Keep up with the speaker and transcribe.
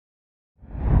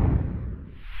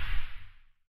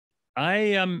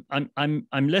I'm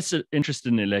less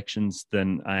interested in elections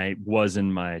than I was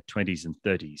in my 20s and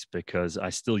 30s because I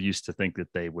still used to think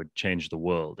that they would change the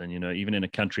world. And even in a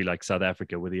country like South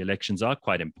Africa, where the elections are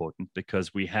quite important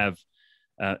because we have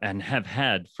and have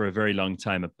had for a very long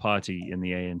time a party in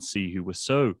the ANC who was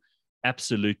so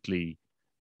absolutely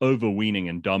overweening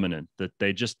and dominant that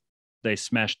they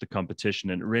smashed the competition,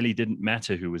 and it really didn't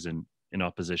matter who was in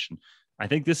opposition. I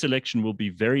think this election will be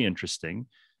very interesting,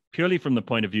 purely from the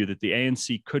point of view that the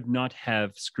ANC could not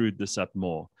have screwed this up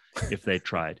more if they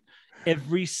tried.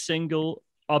 Every single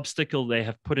obstacle they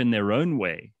have put in their own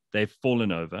way, they've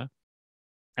fallen over.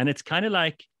 And it's kind of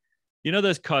like,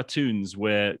 those cartoons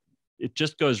where it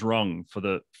just goes wrong for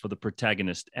the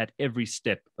protagonist at every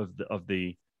step of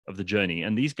the journey.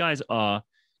 And these guys are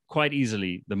quite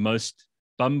easily the most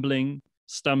bumbling,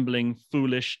 stumbling,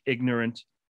 foolish, ignorant,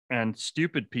 and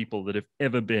stupid people that have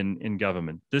ever been in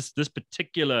government. This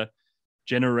particular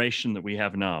generation that we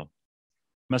have now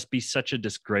must be such a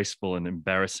disgraceful and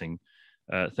embarrassing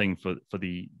thing for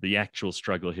the actual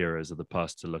struggle heroes of the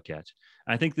past to look at.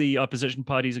 I think the opposition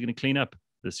parties are going to clean up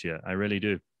this year. I really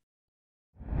do.